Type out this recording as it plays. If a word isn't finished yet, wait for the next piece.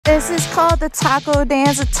This is called the taco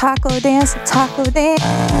dance, a taco dance, a taco dance.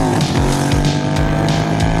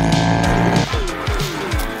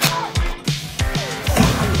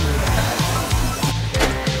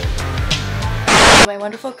 My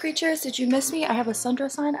wonderful creatures, did you miss me? I have a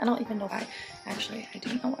sundress on. I don't even know why. Actually, I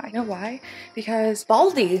do know why. I know why. Because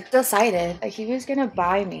Baldy decided that he was gonna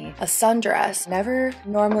buy me a sundress. Never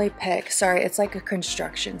normally pick. Sorry, it's like a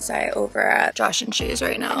construction site over at Josh and Shoes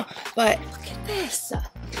right now. But look at this.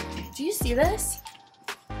 Do you see this?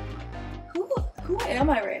 Who am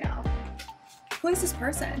I right now? Who is this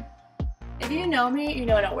person? If you know me, you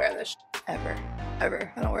know I don't wear this ever.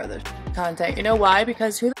 Ever. I don't wear this content. You know why?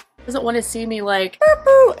 Because who doesn't want to see me like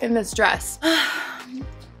in this dress?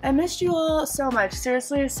 I missed you all so much,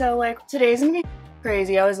 seriously. So like today's gonna be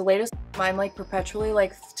crazy. I was the latest. I'm like perpetually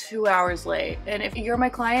like 2 hours late. And if you're my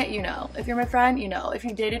client, you know. If you're my friend, you know. If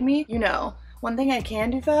you dated me, you know. One thing I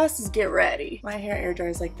can do fast is get ready. My hair air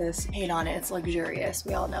dries like this. Hate on it, it's luxurious.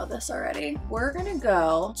 We all know this already. We're gonna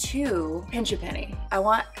go to Pinch a Penny. I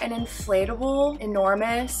want an inflatable,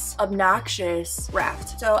 enormous, obnoxious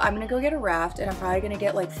raft. So I'm gonna go get a raft and I'm probably gonna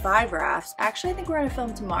get like 5 rafts. Actually, I think we're gonna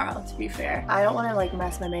film tomorrow, to be fair. I don't wanna like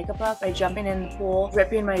mess my makeup up by jumping in the pool,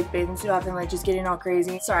 ripping my bathing suit off and like just getting all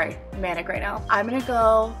crazy. Sorry, I'm manic right now. I'm gonna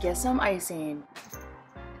go get some icing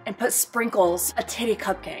and put sprinkles, a titty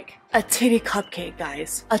cupcake. A titty cupcake,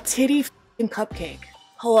 guys. A titty f***ing cupcake.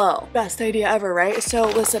 Hello. Best idea ever, right? So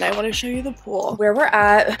listen, I want to show you the pool. Where we're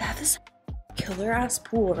at, they have this killer ass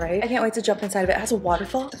pool, right? I can't wait to jump inside of it. It has a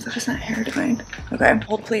waterfall. What is that hair doing? Okay,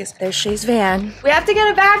 hold please. There's Shay's van. We have to get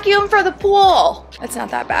a vacuum for the pool. It's not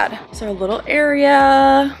that bad. It's our little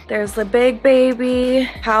area. There's the big baby.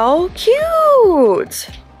 How cute.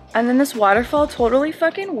 And then this waterfall totally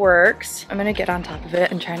fucking works. I'm gonna get on top of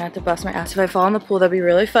it and try not to bust my ass. If I fall in the pool, that'd be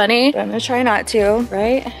really funny. But I'm gonna try not to,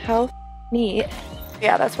 right? How neat.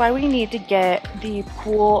 Yeah, that's why we need to get the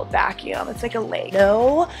pool vacuum. It's like a lake.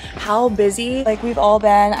 Know how busy like we've all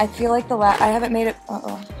been. I feel like I haven't made it,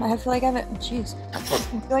 I feel like I haven't, jeez. I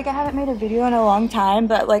feel like I haven't made a video in a long time,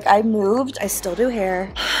 but like I moved, I still do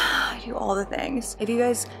hair. I do all the things. If you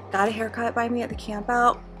guys got a haircut by me at the camp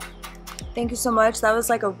out, thank you so much. That was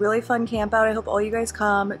like a really fun camp out. I hope all you guys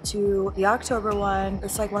come to the October one.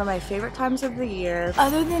 It's like one of my favorite times of the year.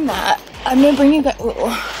 Other than that, I'm gonna bring you guys,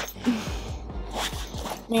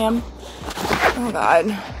 ma'am. Oh God,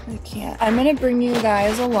 I can't. I'm gonna bring you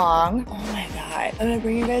guys along. Oh my God. I'm gonna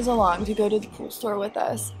bring you guys along to go to the pool store with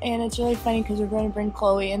us. And it's really funny because we're gonna bring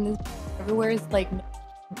Chloe and this everywhere is like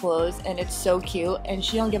clothes and it's so cute and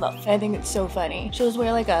she don't give up. I think it's so funny. She'll just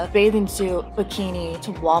wear like a bathing suit bikini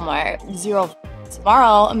to Walmart. Zero.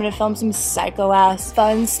 Tomorrow I'm gonna film some psycho ass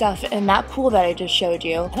fun stuff in that pool that I just showed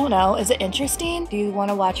you. I don't know, is it interesting? Do you want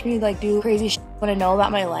to watch me like do crazy shit? Want to know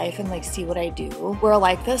about my life and like see what I do? We're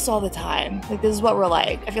like this all the time. Like this is what we're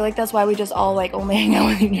like. I feel like that's why we just all like only hang out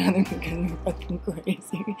with each other because we're fucking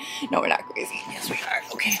crazy. No, we're not crazy. Yes, we are.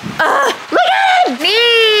 Okay. Look at it!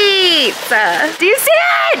 Neat! Do you see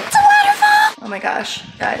it? It's a waterfall! Oh my gosh,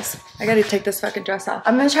 guys. I gotta take this fucking dress off.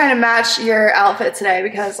 I'm gonna try to match your outfit today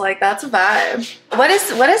because like that's a vibe. What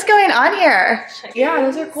is going on here? Yeah,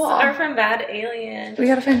 those are cool. Are from Bad Alien. We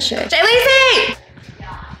gotta finish it. Jay-Lacey!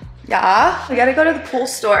 Yeah, we gotta go to the pool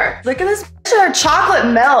store. Look at this our chocolate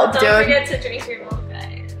milk, dude. Don't forget to drink your milk,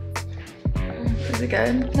 guys. Is it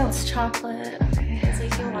good? No, it's chocolate. Okay. So you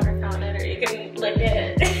can water fountain it or you can lick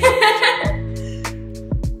it.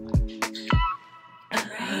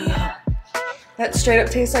 That straight up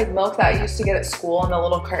tastes like milk that I used to get at school in the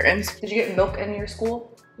little cartons. Did you get milk in your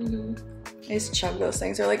school? Mm-hmm. I used to chug those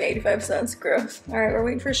things. They're like 85 cents. Gross. All right, we're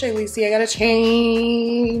waiting for Shadetree. I gotta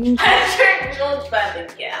change. I drank milk by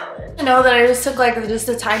the gallon. I know that I just took like just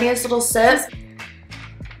the tiniest little sip.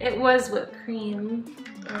 It was whipped cream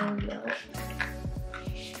and milk.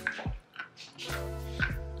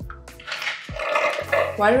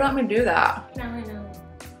 Why do you want me to do that? Now I know.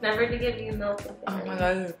 Never to give you milk with it. Oh my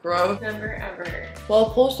God, this is gross. Never ever. Well,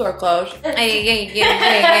 pool store closed. Hey.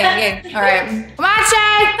 All right. Come on,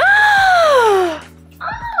 Shay!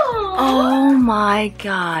 Oh my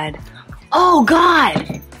God. Oh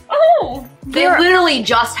God. Oh. They literally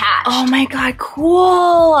just hatched. Oh my God,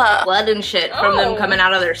 cool. Blood and shit from them coming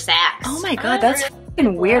out of their sacks. Oh my God, that's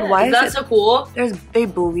fucking weird. Why is that so cool? They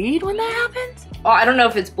bleed when that happens? Oh, I don't know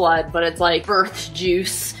if it's blood, but it's like birth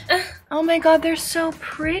juice. Oh my God, they're so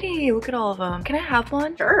pretty. Look at all of them. Can I have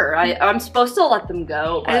one? Sure, I'm supposed to let them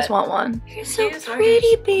go. I just want one. You're so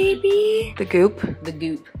pretty, baby. The goop. The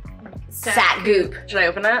goop. Sat goop. Should I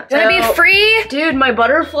open it? Gonna be free? Dude, my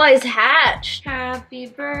butterfly's hatched. Happy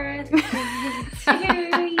birthday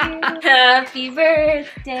to you. Happy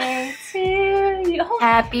birthday to you.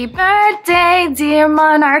 Happy birthday, dear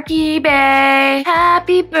Monarchy Bay.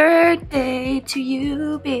 Happy birthday to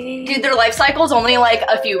you, babe. Dude, their life cycle's only like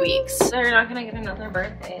a few weeks. They're not gonna get another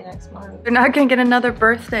birthday next month. They're not gonna get another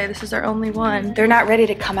birthday. This is their only one. They're not ready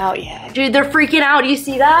to come out yet. Dude, they're freaking out. Do you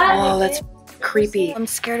see that? Oh, that's creepy. I'm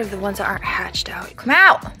scared of the ones that aren't hatched out. Come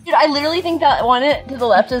out. Dude, I literally think that one to the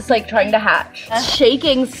left is like trying to hatch. It's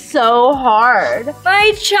shaking so hard.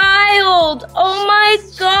 My child. Oh my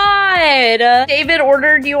God. David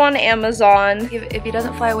ordered you on Amazon. If he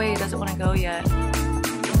doesn't fly away, he doesn't want to go yet.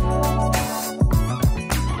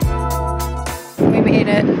 We made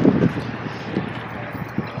it.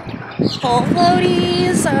 Whole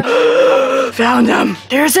floaties. Found them.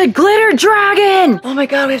 There's a glitter dragon. Oh my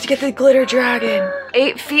God, we have to get the glitter dragon.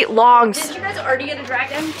 8 feet long. Did you guys already get a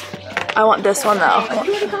dragon? I want this one though.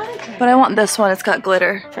 But I want this one. It's got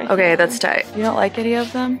glitter. Okay, that's tight. You don't like any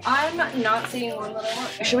of them? I'm not seeing one that I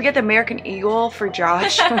want. Should we get the American Eagle for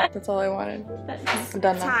Josh? That's all I wanted. I'm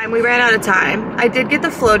done now. We ran out of time. I did get the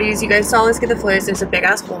floaties. You guys saw us get the floaties. There's a big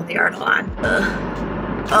ass hole in the Artelon.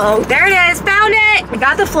 Oh, there it is. Found it. I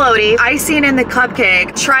got the floaty. Icing in the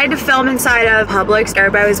cupcake. Tried to film inside of Publix.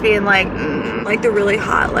 Everybody was being like the really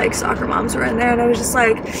hot like soccer moms were in there, and I was just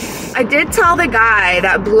like, I did tell the guy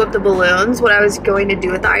that blew up the balloons what I was going to do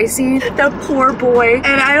with the icing. The poor boy.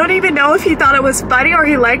 And I don't even know if he thought it was funny or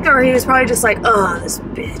he liked it, or he was probably just like, oh, this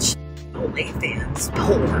bitch. OnlyFans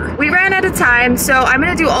poor. We ran out of time, so I'm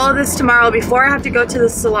gonna do all of this tomorrow before I have to go to the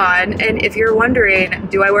salon. And if you're wondering,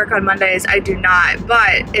 do I work on Mondays? I do not.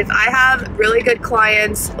 But if I have really good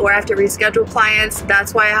clients or I have to reschedule clients,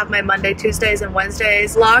 that's why I have my Monday, Tuesdays, and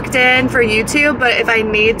Wednesdays locked in for YouTube. But if I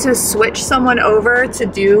need to switch someone over to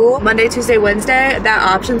do Monday, Tuesday, Wednesday, that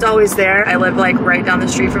option's always there. I live like right down the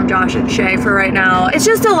street from Josh and Shay for right now. It's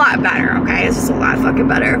just a lot better, okay? It's just a lot fucking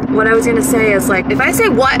better. What I was gonna say is like, if I say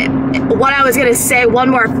what I was gonna say one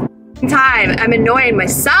more time, I'm annoying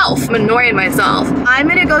myself. I'm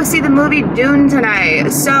gonna go see the movie Dune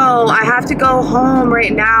tonight. So I have to go home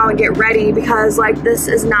right now and get ready because like this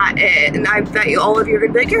is not it. And I bet you all of you are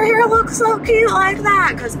gonna be like, your hair looks so cute like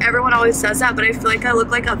that. Because everyone always says that, but I feel like I look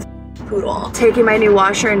like a poodle. Taking my new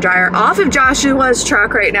washer and dryer off of Joshua's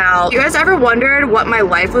truck right now. You guys ever wondered what my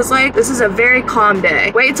life was like? This is a very calm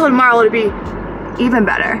day. Wait till tomorrow to be even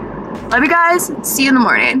better. Love you guys. See you in the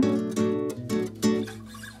morning.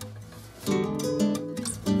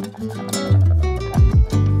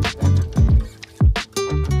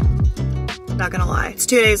 Not gonna lie, it's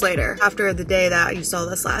 2 days later after the day that you saw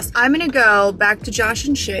this last. I'm gonna go back to Josh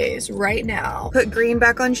and Shay's right now. Put green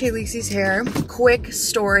back on Shay Lisi's hair. Quick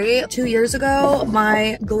story. 2 years ago,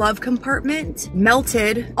 my glove compartment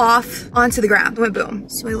melted off onto the ground. It went boom.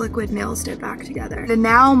 So I liquid nail it back together. And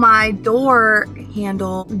now my door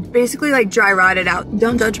handle basically like dry rotted out.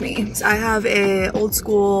 Don't judge me. So I have a old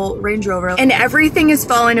school Range Rover and everything is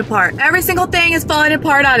falling apart. Every single thing is falling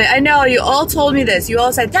apart on it. I know you all told me this. You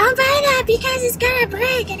all said, don't buy that because it's gonna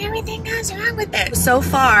break and everything goes wrong with it. So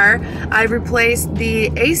far, I've replaced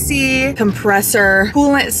the AC, compressor,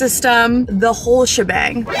 coolant system, the whole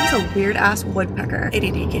shebang. That's a weird ass woodpecker.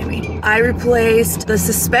 ADD gave me. I replaced the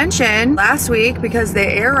suspension last week because the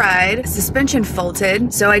air ride suspension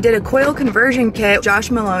faulted. So I did a coil conversion kit.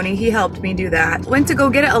 Josh Maloney, he helped me do that. Went to go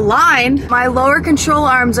get it aligned. My lower control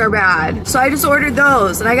arms are bad. So I just ordered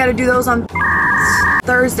those and I gotta do those on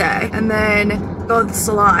Thursday and then go to the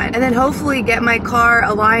salon and then hopefully get my car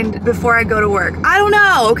aligned before I go to work. I don't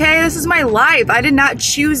know, okay? This is my life. I did not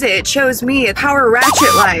choose it. It chose me. A power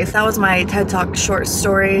ratchet life. That was my TED Talk short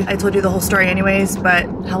story. I told you the whole story anyways, but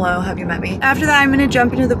hello, have you met me? After that, I'm gonna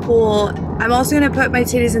jump into the pool. I'm also gonna put my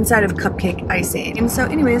titties inside of cupcake icing. And so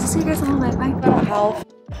anyways, I'll see you guys in a little bit. Bye.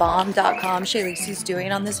 Healthbomb.com Shay Lisi's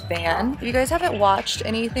doing on this van. If you guys haven't watched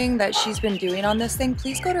anything that she's been doing on this thing,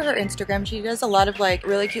 please go to her Instagram. She does a lot of like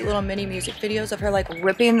really cute little mini music videos of her like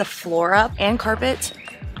ripping the floor up and carpet.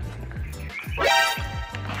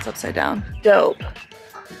 It's upside down. Dope.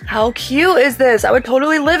 How cute is this? I would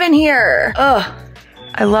totally live in here. Ugh.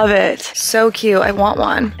 I love it. So cute. I want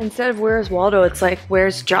one. Instead of where's Waldo, it's like,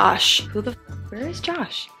 where's Josh? Where is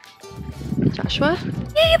Josh? Joshua?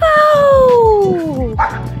 Evo!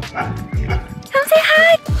 Come say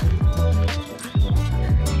hi!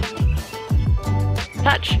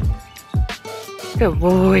 Touch. Good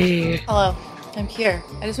boy. Hello, I'm here.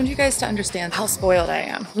 I just want you guys to understand how spoiled I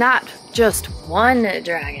am. Not just one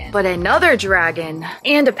dragon, but another dragon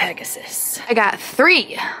and a Pegasus. I got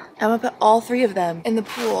 3. I'm gonna put all 3 of them in the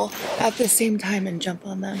pool at the same time and jump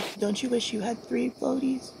on them. Don't you wish you had 3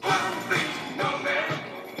 floaties?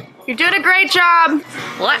 You're doing a great job.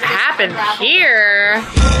 What happened here?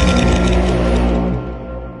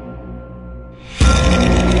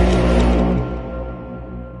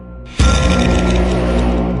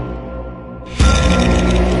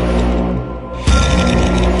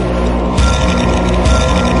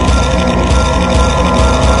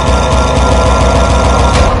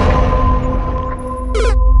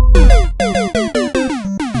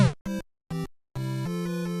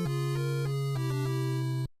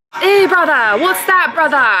 Hey, brother, what's that,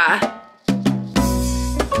 brother?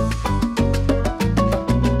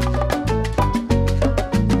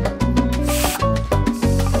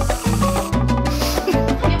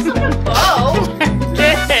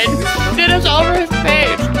 Did us over his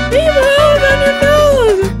face. Leave it out on your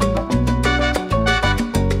nose.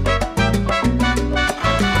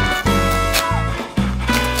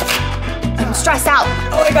 I'm stressed out.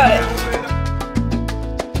 Oh, I got it.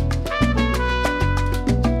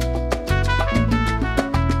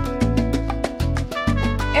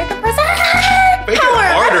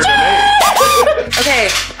 Harder than me. Okay,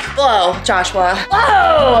 blow, Joshua.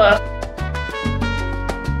 Blow!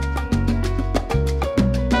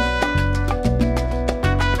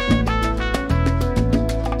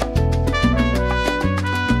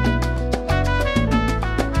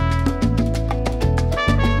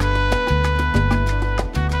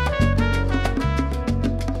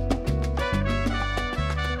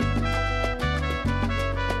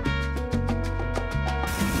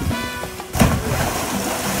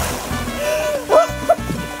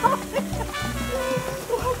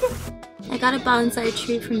 I got a bonsai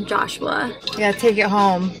tree from Joshua. Yeah, take it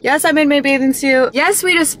home. Yes, I'm in my bathing suit. Yes,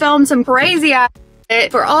 we just filmed some crazy ass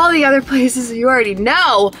shit for all the other places you already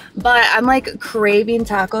know, but I'm like craving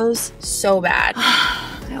tacos so bad.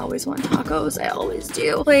 I always want tacos, I always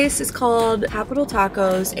do. The place is called Capital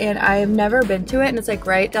Tacos and I have never been to it and it's like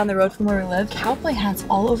right down the road from where we live. Cowboy hats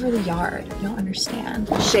all over the yard. You don't understand.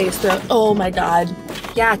 Shay's throat, oh my God.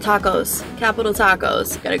 Yeah, tacos, Capital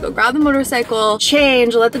Tacos. Gotta go grab the motorcycle,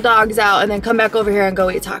 change, let the dogs out, and then come back over here and go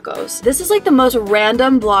eat tacos. This is like the most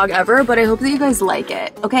random vlog ever, but I hope that you guys like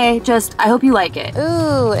it, okay? Just, I hope you like it.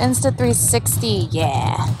 Ooh, Insta360,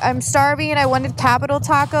 yeah. I'm starving, I wanted Capital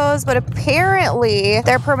Tacos, but apparently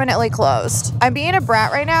they're permanently closed. I'm being a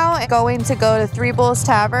brat right now and going to go to Three Bulls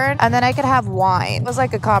Tavern, and then I could have wine. It was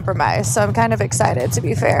like a compromise, so I'm kind of excited, to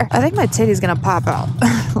be fair. I think my titty's gonna pop out.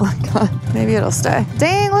 Oh my God, maybe it'll stay.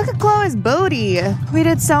 Dang, look at Chloe's booty. We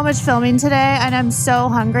did so much filming today and I'm so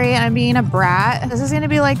hungry and I'm being a brat. This is gonna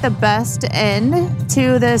be like the best end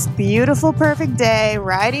to this beautiful, perfect day,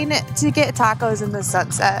 riding to get tacos in the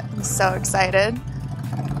sunset. I'm so excited.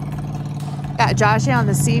 Got Joshy on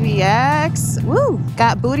the CBX. Woo!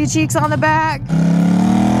 Got booty cheeks on the back.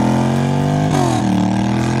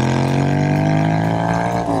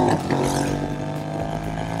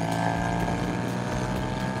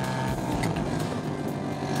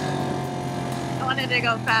 To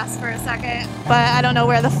go fast for a second, but I don't know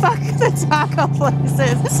where the fuck the taco place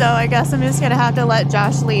is, so I guess I'm just gonna have to let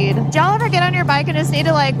Josh lead. Do y'all ever get on your bike and just need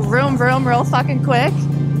to like vroom vroom real fucking quick?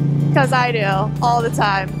 Because I do all the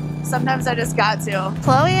time. Sometimes I just got to.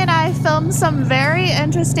 Chloe and I filmed some very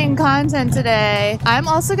interesting content today. I'm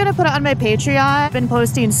also gonna put it on my Patreon. I've been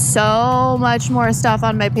posting so much more stuff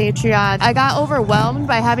on my Patreon. I got overwhelmed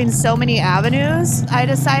by having so many avenues. I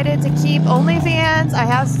decided to keep OnlyFans, I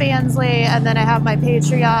have Fansly, and then I have my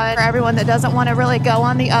Patreon. For everyone that doesn't want to really go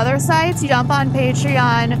on the other sites, jump on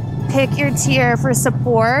Patreon, pick your tier for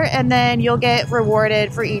support, and then you'll get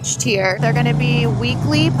rewarded for each tier. They're gonna be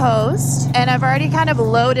weekly posts, and I've already kind of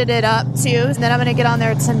loaded it up too, and then I'm gonna get on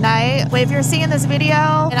there tonight. If you're seeing this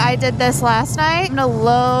video, and I did this last night, I'm gonna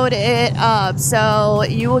load it up, so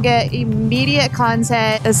you will get immediate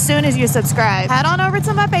content as soon as you subscribe. Head on over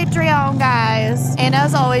to my Patreon, guys. And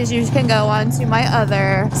as always, you can go on to my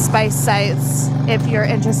other spice sites if you're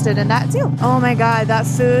interested in that too. Oh my God, that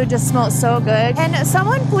food just smells so good. Can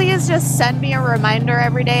someone please just send me a reminder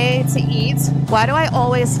every day to eat? Why do I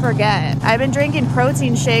always forget? I've been drinking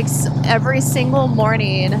protein shakes every single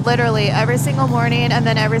morning, literally every single morning, and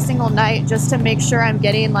then every single night, just to make sure I'm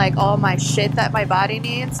getting like all my shit that my body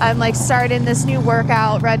needs. I'm like starting this new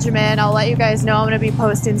workout regimen. I'll let you guys know. I'm gonna be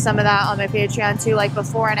posting some of that on my Patreon too, like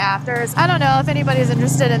before and afters. I don't know if anybody's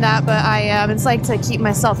interested in that, but I am. It's like to keep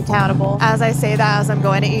myself accountable. As I say that, as I'm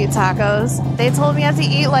going to eat tacos, they told me I have to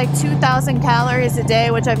eat like 2,000 calories a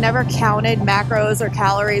day, which I've never counted macros or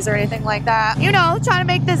calories or anything like that. You know, trying to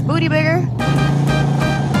make this booty bigger.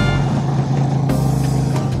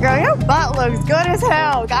 Girl, your butt looks good as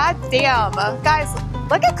hell. God damn. Guys,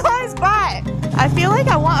 look at Chloe's butt. I feel like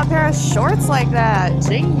I want a pair of shorts like that.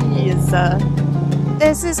 Jeez.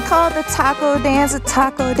 This is called the taco dance, a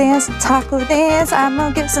taco dance, a taco dance. I'm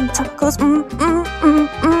gonna get some tacos.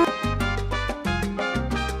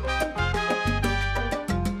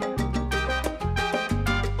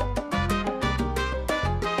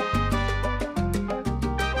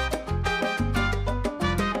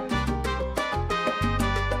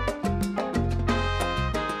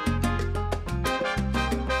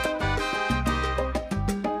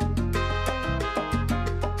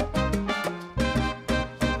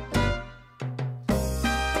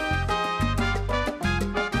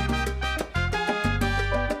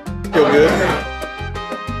 Feel good?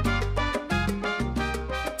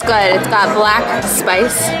 It's good. It's got black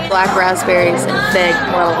spice, black raspberries, and fig.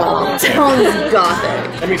 Well. Sounds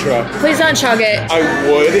gothic. Let me try. Please don't chug it. I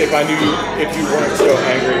would if I knew if you weren't so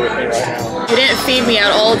angry with me right now. You didn't feed me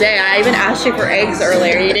out all day. I even asked you for eggs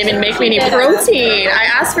earlier. You didn't even make me any protein. I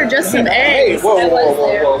asked for just some Hey, eggs.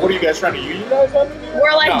 whoa. What are you guys trying to unionize on me?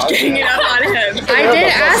 We're like ganging up on him. I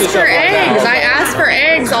did ask for eggs. I asked for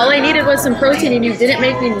eggs. All I needed was some protein and you didn't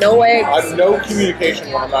make me no eggs. I have no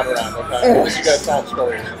communication when I'm not around, okay? You guys tell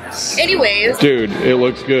stories. Anyways. Dude, it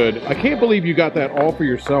looks good. I can't believe you got that all for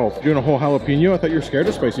yourself. Doing a whole jalapeno? I thought you were scared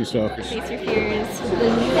of spicy stuff. Face your fears.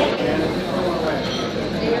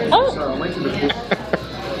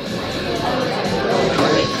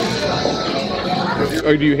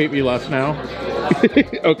 Or do you hate me less now?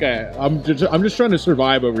 Okay, I'm just trying to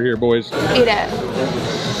survive over here, boys. Eat it.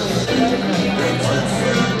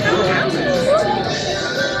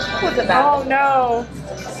 What's it about? Oh no.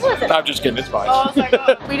 I'm just kidding, it's fine. Oh my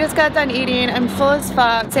god. We just got done eating. I'm full as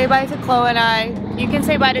fuck. Say bye to Chloe and I. You can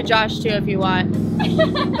say bye to Josh too if you want.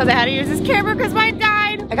 Because I had to use this camera because mine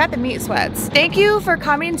died. I got the meat sweats. Thank you for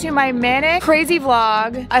coming to my manic crazy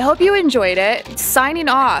vlog. I hope you enjoyed it. Signing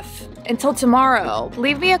off. Until tomorrow.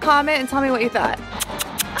 Leave me a comment and tell me what you thought.